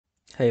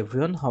Hi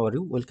everyone, how are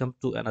you? Welcome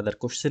to another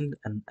question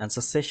and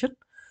answer session.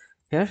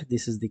 Here,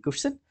 this is the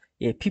question.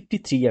 A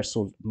 53 years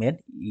old man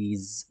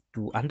is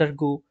to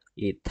undergo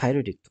a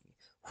thyroidectomy.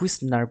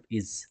 Which nerve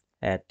is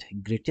at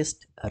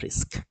greatest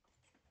risk?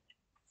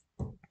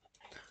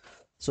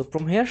 So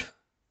from here,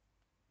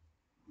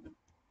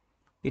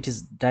 it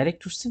is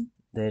direct question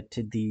that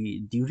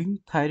during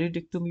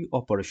thyroidectomy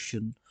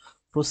operation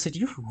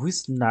procedure,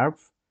 which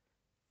nerve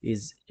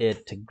is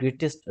at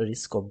greatest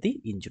risk of the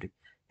injury.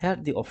 Here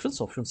the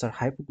options are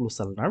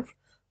hypoglossal nerve,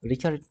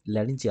 recurrent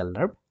laryngeal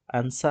nerve,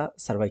 ansa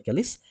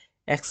cervicalis,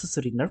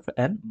 accessory nerve,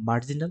 and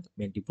marginal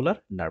mandibular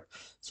nerve.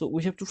 So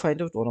we have to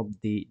find out one of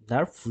the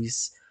nerve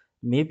which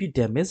may be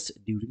damaged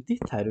during the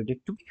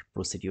thyroidectomy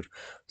procedure.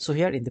 So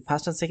here in the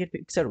first and second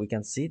picture we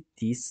can see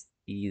this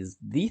is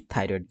the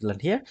thyroid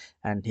gland here,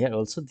 and here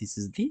also this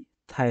is the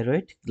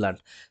thyroid gland.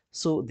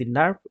 So the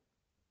nerve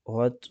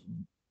what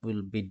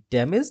will be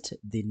damaged,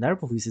 the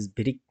nerve which is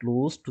very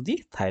close to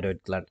the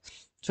thyroid gland.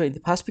 So in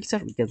the first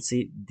picture we can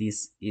see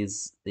this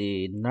is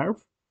a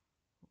nerve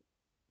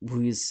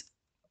which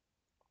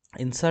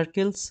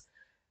encircles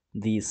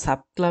the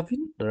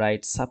subclavian,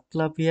 right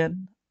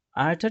subclavian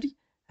artery,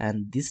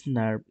 and this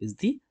nerve is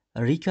the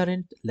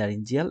recurrent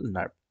laryngeal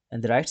nerve.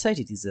 And the right side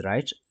it is the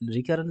right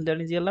recurrent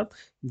laryngeal nerve.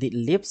 The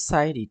left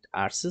side it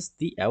arches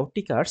the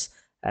aortic arch,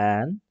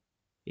 and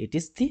it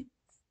is the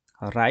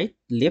right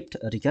left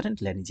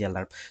recurrent laryngeal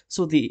nerve.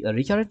 So the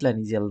recurrent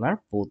laryngeal nerve,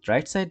 both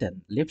right side and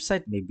left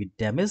side, may be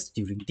damaged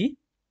during the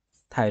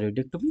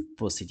thyroidectomy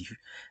procedure.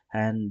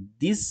 And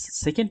this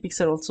second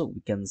picture also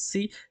we can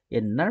see a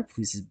nerve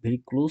which is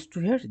very close to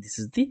here. This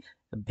is the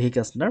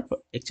vagus nerve.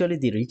 Actually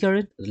the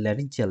recurrent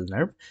laryngeal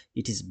nerve,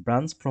 it is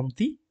branch from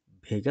the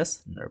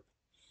vagus nerve.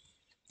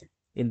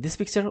 In this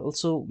picture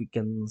also we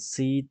can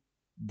see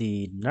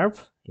the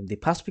nerve. In the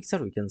first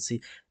picture we can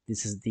see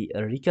this is the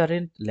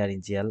recurrent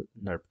laryngeal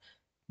nerve,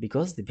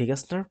 because the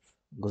vagus nerve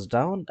goes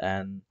down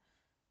and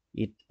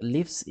it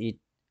leaves it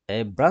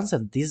a branch,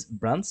 and this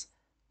branch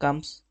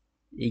comes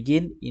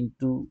again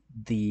into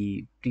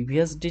the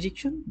previous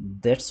direction.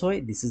 That's why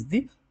this is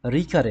the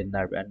recurrent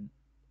nerve, and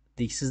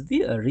this is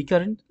the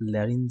recurrent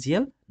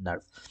laryngeal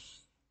nerve.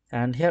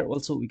 And here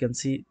also we can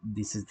see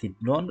this is the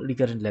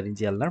non-recurrent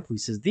laryngeal nerve,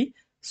 which is the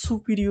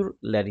superior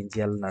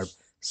laryngeal nerve.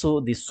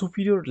 So the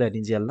superior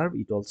laryngeal nerve,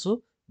 it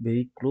also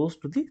very close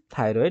to the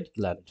thyroid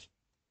gland.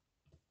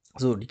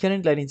 So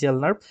recurrent laryngeal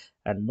nerve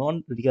and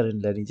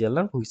non-recurrent laryngeal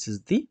nerve, which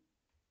is the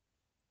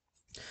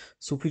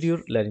superior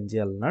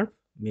laryngeal nerve,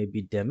 may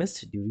be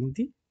damaged during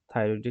the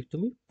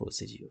thyroidectomy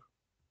procedure.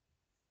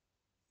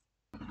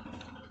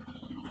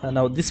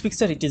 Now this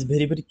picture, it is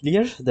very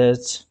clear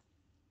that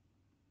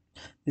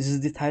this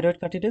is the thyroid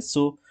cartilage.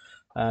 So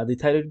the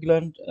thyroid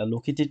gland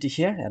located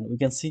here, and we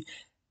can see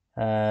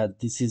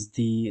this is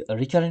the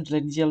recurrent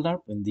laryngeal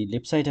nerve in the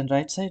left side and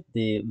right side.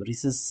 The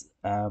recess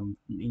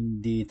in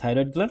the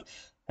thyroid gland,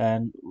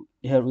 and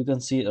here we can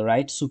see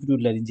right superior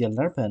laryngeal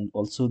nerve and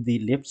also the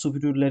left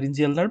superior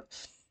laryngeal nerve.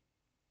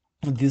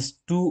 These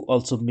two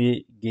also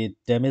may get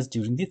damaged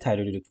during the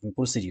thyroidectomy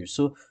procedure.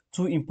 So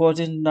two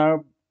important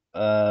nerve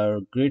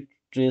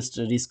greatest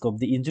risk of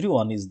the injury.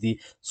 One is the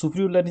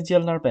superior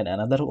laryngeal nerve and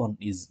another one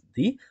is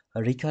the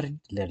recurrent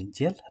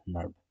laryngeal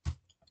nerve.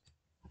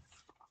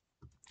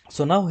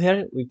 So now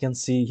here we can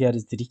see here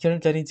is the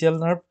recurrent laryngeal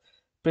nerve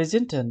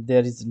present, and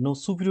there is no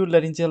superior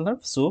laryngeal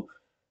nerve. So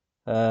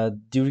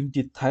during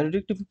the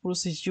thyroidectomy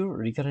procedure,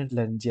 recurrent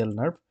laryngeal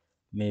nerve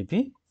may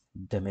be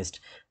damaged.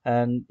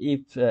 And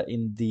if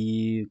in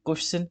the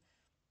question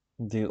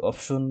the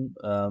option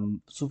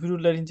superior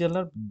laryngeal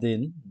nerve,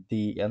 then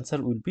the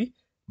answer will be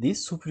the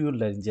superior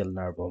laryngeal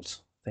nerve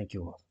also. Thank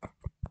you all.